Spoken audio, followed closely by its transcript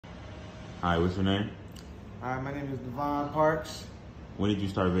Hi, what's your name? Hi, my name is Devon Parks. When did you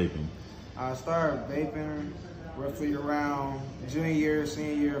start vaping? I started vaping roughly around junior year,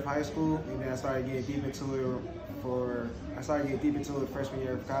 senior year of high school, and then I started getting deep into it freshman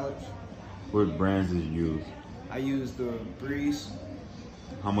year of college. What brands did you use? I used the Breeze.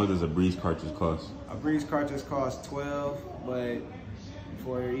 How much does a Breeze cartridge cost? A Breeze cartridge costs 12, but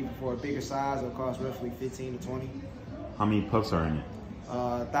even for a bigger size, it'll cost roughly 15 to 20. How many puffs are in it?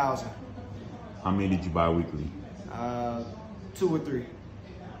 1,000. How many did you buy weekly? 2 or 3.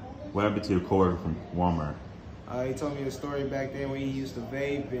 What happened to your coworker from Walmart? He told me a story back then when he used to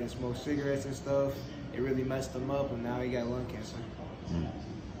vape and smoke cigarettes and stuff. It really messed him up, and now he got lung cancer.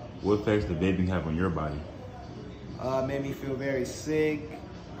 What effects did vaping have on your body? Made me feel very sick,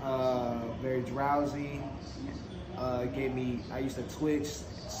 very drowsy. I used to twitch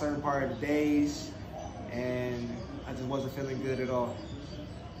certain part of the days, and I just wasn't feeling good at all.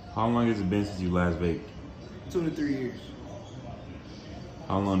 How long has it been since you last vaped? 2 to 3 years.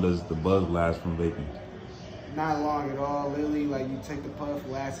 How long does the buzz last from vaping? Not long at all. Literally, like, you take the puff,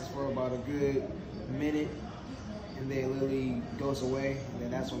 lasts for about a good minute, and then literally goes away, and then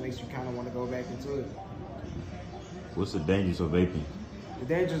that's what makes you kind of want to go back into it. What's the dangers of vaping? The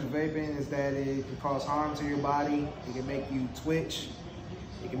dangers of vaping is that it can cause harm to your body. It can make you twitch.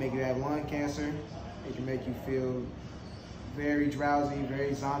 It can make you have lung cancer. It can make you feel very drowsy,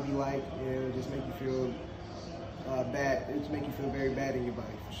 very zombie-like. It'll just make you feel bad. It'll just make you feel very bad in your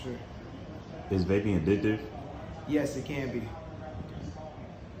body, for sure. Is vaping addictive? Yes, it can be.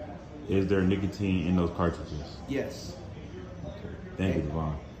 Is there nicotine in those cartridges? Yes. Thank you,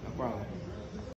 Devon. No problem.